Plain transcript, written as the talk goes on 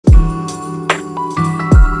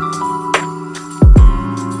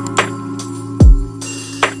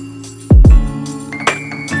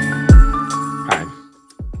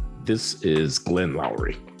This is Glenn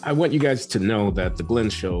Loury. I want you guys to know that The Glenn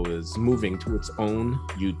Show is moving to its own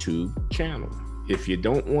YouTube channel. If you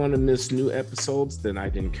don't want to miss new episodes, then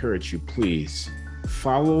I'd encourage you, please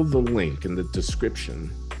follow the link in the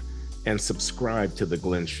description and subscribe to The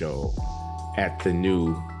Glenn Show at the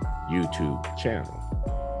new YouTube channel.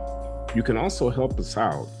 You can also help us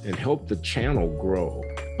out and help the channel grow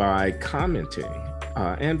by commenting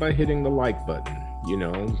and by hitting the like button, you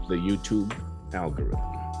know, the YouTube algorithm.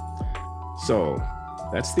 So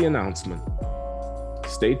that's the announcement.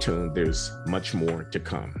 Stay tuned. There's much more to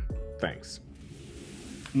come. Thanks.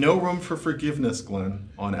 No room for forgiveness, Glenn,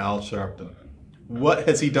 on Al Sharpton. What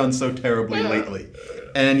has he done so terribly lately?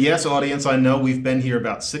 And yes, audience, I know we've been here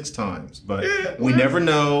about 6 times, but we never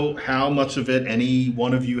know how much of it any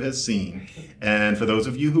one of you has seen. And for those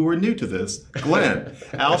of you who are new to this, Glenn,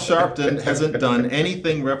 Al Sharpton hasn't done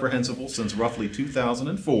anything reprehensible since roughly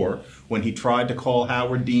 2004, when he tried to call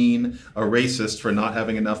Howard Dean a racist for not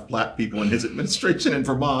having enough black people in his administration in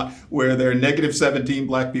Vermont, where there are -17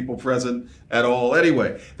 black people present at all.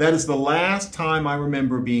 Anyway, that is the last time I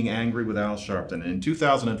remember being angry with Al Sharpton. In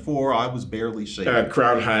 2004, I was barely shaken.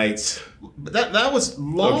 Crown Heights. That was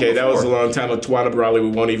long Okay, that was a before. long time. Tawana Brawley, we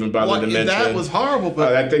won't even bother to mention. That was horrible. But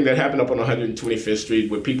that thing that happened up on 125th Street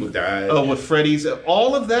where people died. Oh, with Freddy's.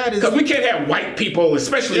 All of that is... Because we can't have white people,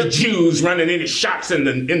 especially Jews, running into shops in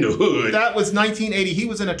the hood. That was 1980. He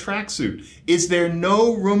was in a tracksuit. Is there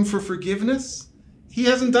no room for forgiveness? He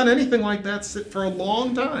hasn't done anything like that for a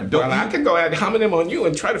long time. I could go ad hominem on you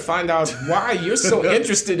and try to find out why you're so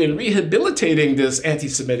interested in rehabilitating this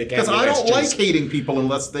anti-Semitic Because I don't like hating people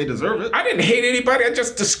unless they deserve it. I didn't hate anybody. I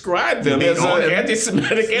just described them as an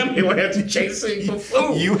anti-Semitic ambulance chasing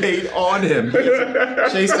buffoon. You hate on him.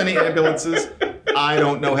 Chased any ambulances. I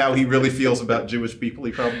don't know how he really feels about Jewish people.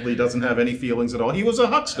 He probably doesn't have any feelings at all. He was a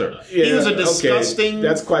huckster. Yeah, he was a disgusting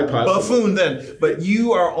That's quite possible. Buffoon then. But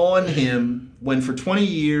you are on him when for 20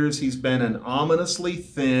 years he's been an ominously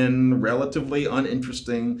thin, relatively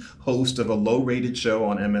uninteresting host of a low-rated show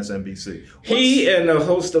on MSNBC. He and a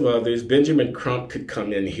host of others, Benjamin Crump could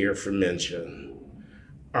come in here for mention,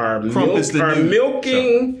 are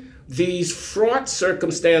milking these fraught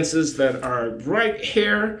circumstances that are right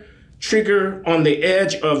here, trigger on the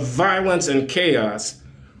edge of violence and chaos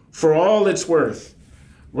for all it's worth.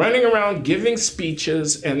 Running around giving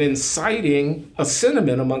speeches and inciting a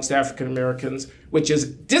sentiment amongst African Americans, which is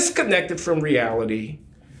disconnected from reality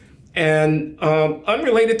and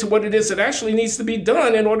unrelated to what it is that actually needs to be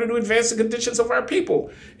done in order to advance the conditions of our people.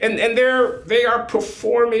 And they are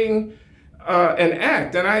performing an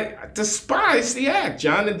act, and I despise the act,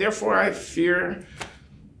 John, and therefore I fear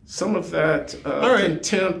some of that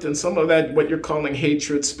contempt and some of that, what you're calling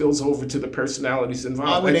hatred, spills over to the personalities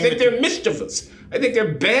involved. I think they're mischievous. I think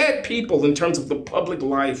they're bad people in terms of the public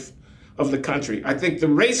life of the country. I think the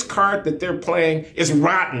race card that they're playing is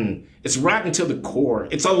rotten. It's rotten to the core.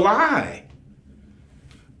 It's a lie.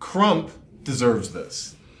 Crump deserves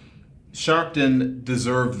this. Sharpton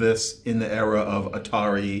deserved this in the era of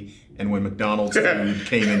Atari and when McDonald's food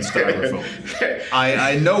came in styrofoam.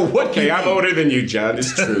 I know what I'm older than you, John.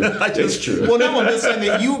 It's true. It's true. Well, no, I'm just saying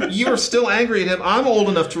that you're still angry at him. I'm old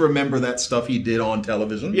enough to remember that stuff he did on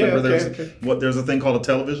television. Yeah, remember there's a thing called a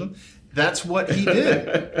television? That's what he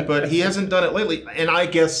did. But he hasn't done it lately. And I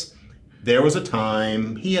guess there was a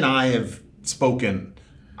time, he and I have spoken.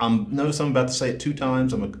 Notice I'm about to say it 2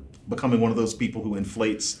 times. I'm becoming one of those people who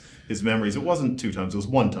inflates his memories. It wasn't 2 times, it was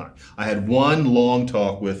 1 time. I had one long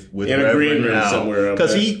talk with in a green room somewhere,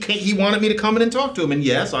 because he wanted me to come in and talk to him, and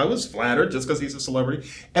yes, I was flattered just because he's a celebrity.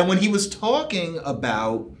 And when he was talking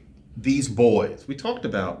about these boys, we talked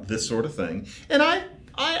about this sort of thing, and I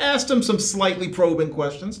asked him some slightly probing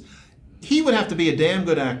questions. He would have to be a damn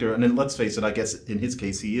good actor, and then let's face it, I guess in his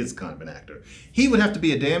case he is kind of an actor. He would have to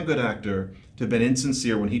be a damn good actor to have been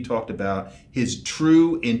insincere when he talked about his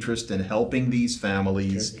true interest in helping these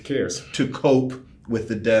families to cope with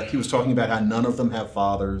the death. He was talking about how none of them have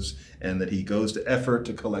fathers and that he goes to effort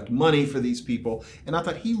to collect money for these people. And I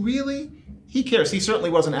thought, he cares. He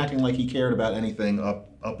certainly wasn't acting like he cared about anything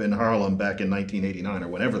up in Harlem back in 1989 or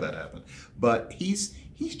whenever that happened. But he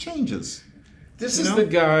changes. This is the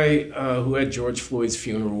guy who at George Floyd's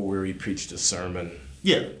funeral where he preached a sermon.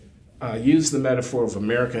 Yeah. Used the metaphor of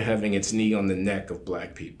America having its knee on the neck of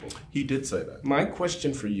black people. He did say that. My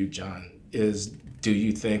question for you, John, is do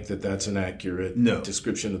you think that that's an accurate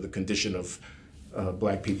description of the condition of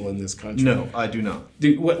black people in this country. No, I do not.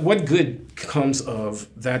 What good comes of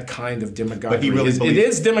that kind of demagoguery? But he really it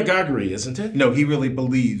is demagoguery, isn't it? No, he really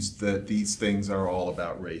believes that these things are all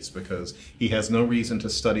about race because he has no reason to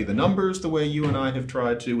study the numbers the way you and I have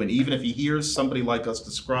tried to. And even if he hears somebody like us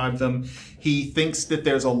describe them, he thinks that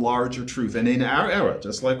there's a larger truth. And in our era,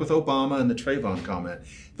 just like with Obama and the Trayvon comment,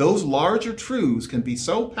 those larger truths can be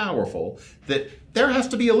so powerful that there has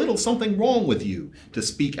to be a little something wrong with you to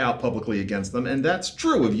speak out publicly against them. And that's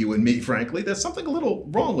true of you and me, frankly. There's something a little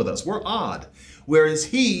wrong with us. We're odd. Whereas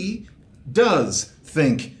he does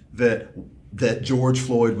think that George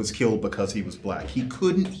Floyd was killed because he was black. He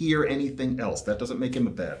couldn't hear anything else. That doesn't make him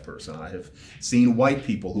a bad person. I have seen white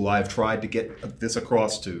people who I've tried to get this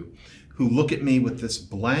across to, who look at me with this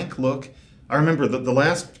blank look. I remember the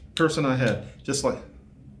last person I had, just like,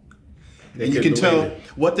 and you can tell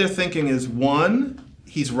what they're thinking is, one,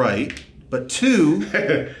 he's right, but two,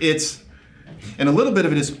 and a little bit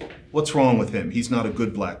of it is, what's wrong with him? He's not a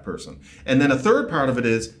good black person. And then a third part of it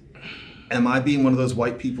is, am I being one of those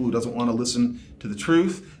white people who doesn't want to listen to the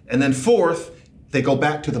truth? And then fourth, they go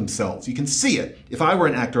back to themselves. You can see it. If I were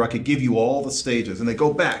an actor, I could give you all the stages, and they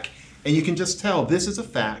go back, and you can just tell this is a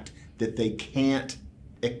fact that they can't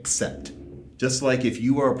accept. Just like if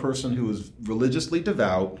you are a person who is religiously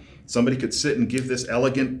devout, somebody could sit and give this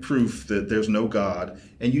elegant proof that there's no God,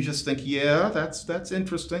 and you just think, yeah, that's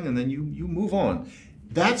interesting, and then you move on.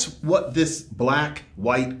 That's what this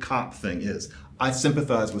black-white cop thing is. I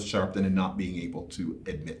sympathize with Sharpton in not being able to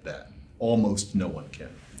admit that. Almost no one can.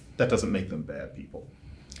 That doesn't make them bad people.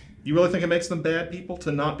 You really think it makes them bad people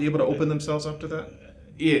to not be able to open themselves up to that?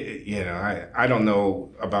 Yeah, I don't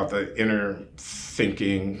know about the inner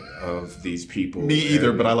thinking of these people. Me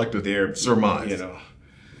either, but I like to surmise.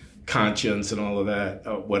 Conscience and all of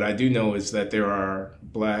that. What I do know is that there are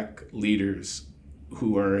black leaders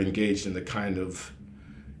who are engaged in the kind of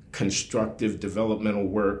constructive developmental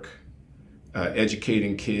work,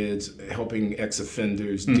 educating kids, helping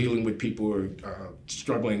ex-offenders, dealing with people who are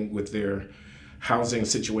struggling with their housing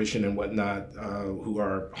situation and whatnot, who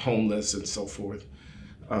are homeless and so forth.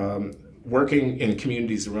 Working in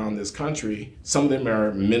communities around this country. Some of them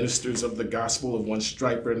are ministers of the gospel of one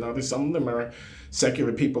stripe or another. Some of them are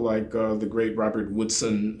secular people like the great Robert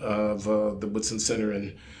Woodson of the Woodson Center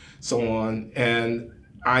and so on. And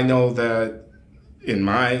I know that in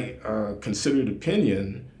my considered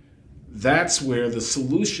opinion, that's where the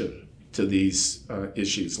solution to these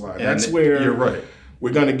issues lie. And that's where you're right.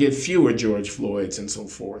 We're going to get fewer George Floyds and so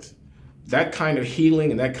forth. That kind of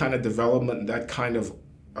healing and that kind of development and that kind of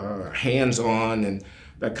hands-on and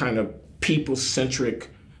that kind of people-centric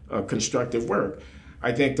constructive work.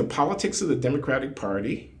 I think the politics of the Democratic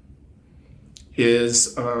Party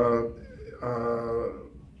is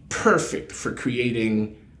perfect for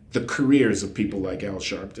creating the careers of people like Al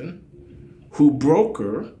Sharpton, who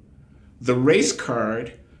broker the race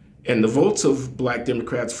card and the votes of black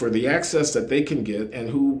Democrats for the access that they can get, and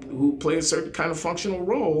who play a certain kind of functional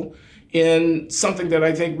role in something that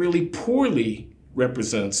I think really poorly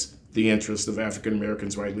represents the interests of African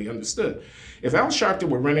Americans rightly understood. If Al Sharpton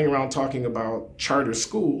were running around talking about charter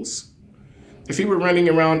schools, if he were running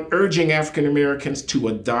around urging African Americans to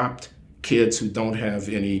adopt kids who don't have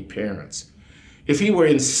any parents, if he were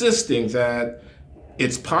insisting that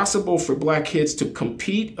it's possible for black kids to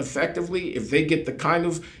compete effectively if they get the kind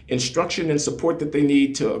of instruction and support that they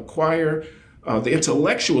need to acquire the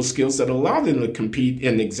intellectual skills that allow them to compete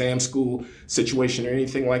in the exam school situation or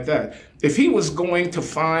anything like that. If he was going to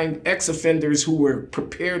find ex-offenders who were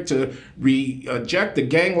prepared to reject the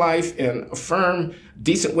gang life and affirm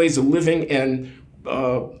decent ways of living and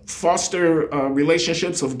foster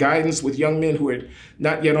relationships of guidance with young men who are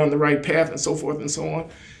not yet on the right path and so forth and so on,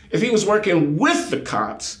 if he was working with the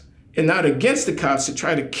cops and not against the cops to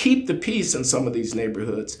try to keep the peace in some of these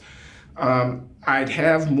neighborhoods, I'd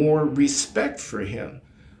have more respect for him.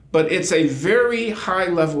 But it's a very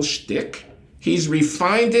high-level shtick. He's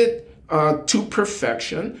refined it to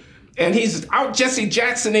perfection, and he's out Jesse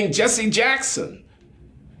Jacksoning Jesse Jackson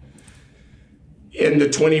in the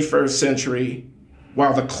 21st century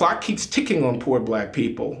while the clock keeps ticking on poor black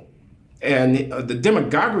people. And the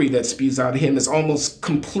demagoguery that spews out of him is almost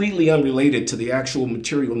completely unrelated to the actual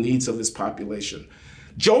material needs of his population.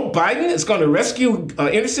 Joe Biden is going to rescue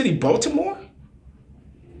inner city Baltimore?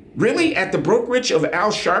 Really? At the brokerage of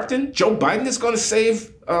Al Sharpton, Joe Biden is going to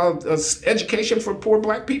save education for poor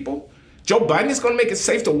black people? Joe Biden is going to make it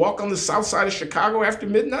safe to walk on the south side of Chicago after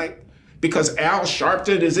midnight because Al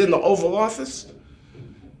Sharpton is in the Oval Office?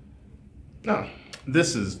 No.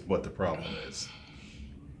 This is what the problem is.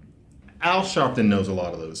 Al Sharpton knows a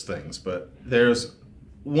lot of those things, but there's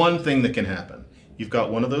one thing that can happen. You've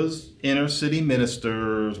got one of those inner city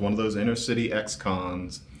ministers, one of those inner city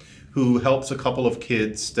ex-cons, who helps a couple of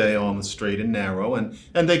kids stay on the straight and narrow, and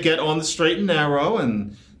they get on the straight and narrow,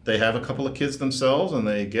 and they have a couple of kids themselves, and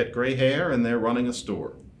they get gray hair, and they're running a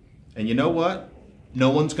store. And you know what? No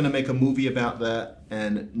one's going to make a movie about that,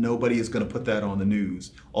 and nobody is going to put that on the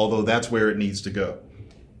news, although that's where it needs to go.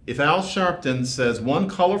 If Al Sharpton says one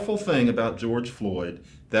colorful thing about George Floyd,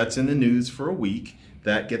 that's in the news for a week,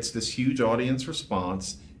 that gets this huge audience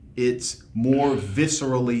response, it's more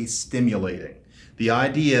viscerally stimulating. The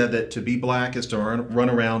idea that to be black is to run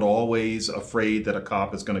around always afraid that a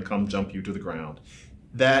cop is going to come jump you to the ground.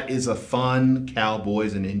 That is a fun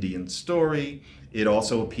cowboys and Indians story. It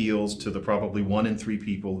also appeals to the probably 1 in 3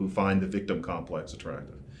 people who find the victim complex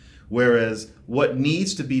attractive. Whereas what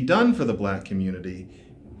needs to be done for the black community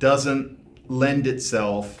doesn't lend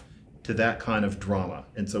itself to that kind of drama,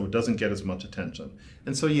 and so it doesn't get as much attention.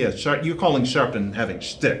 And so yeah, you're calling Sharpton having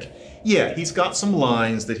shtick. Yeah, he's got some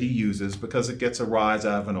lines that he uses because it gets a rise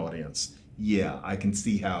out of an audience. Yeah, I can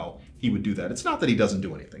see how he would do that. It's not that he doesn't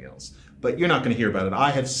do anything else, but you're not going to hear about it. I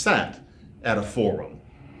have sat at a forum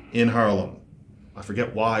in Harlem. I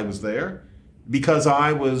forget why I was there, because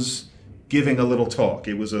I was giving a little talk.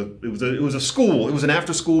 It was a school. It was an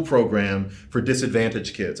after-school program for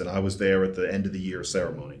disadvantaged kids, and I was there at the end of the year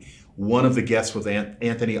ceremony. One of the guests was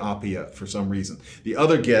Anthony Appiah for some reason. The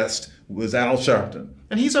other guest was Al Sharpton.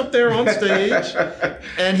 And he's up there on stage,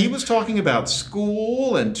 and he was talking about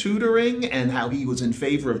school and tutoring and how he was in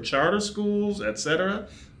favor of charter schools, etc.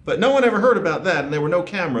 But no one ever heard about that, and there were no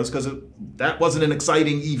cameras because that wasn't an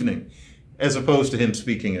exciting evening, as opposed to him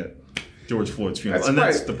speaking at George Floyd's funeral.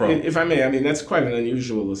 That's the problem. If I may, I mean, that's quite an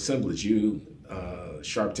unusual assemblage. You,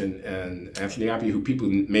 Sharpton, and Anthony Appiah, who people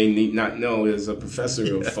may not know, is a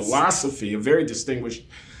professor of philosophy, a very distinguished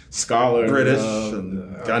scholar. British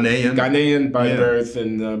and Ghanaian. Ghanaian by birth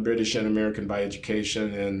and British and American by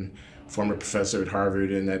education, and former professor at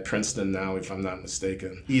Harvard and at Princeton now, if I'm not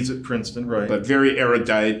mistaken. He's at Princeton, right. But very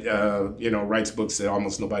erudite, writes books that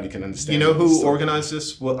almost nobody can understand. You know who organized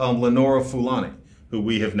this? Lenora Fulani, who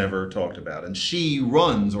we have never talked about. And she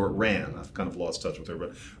runs, or ran, I've kind of lost touch with her,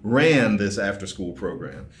 but ran this after-school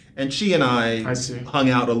program. And she and I hung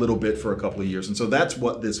out a little bit for a couple of years. And so that's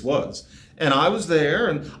what this was. And I was there,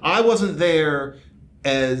 and I wasn't there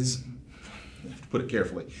as, to put it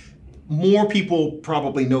carefully, more people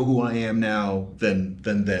probably know who I am now than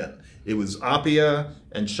then. It was Appiah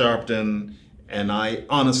and Sharpton, and I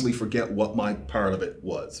honestly forget what my part of it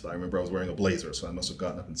was. I remember I was wearing a blazer, so I must have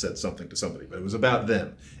gotten up and said something to somebody, but it was about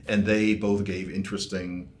them. And they both gave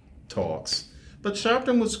interesting talks. But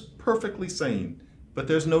Sharpton was perfectly sane, but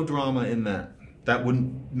there's no drama in that. That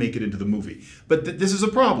wouldn't make it into the movie. But this is a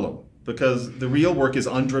problem, because the real work is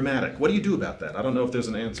undramatic. What do you do about that? I don't know if there's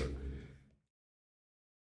an answer.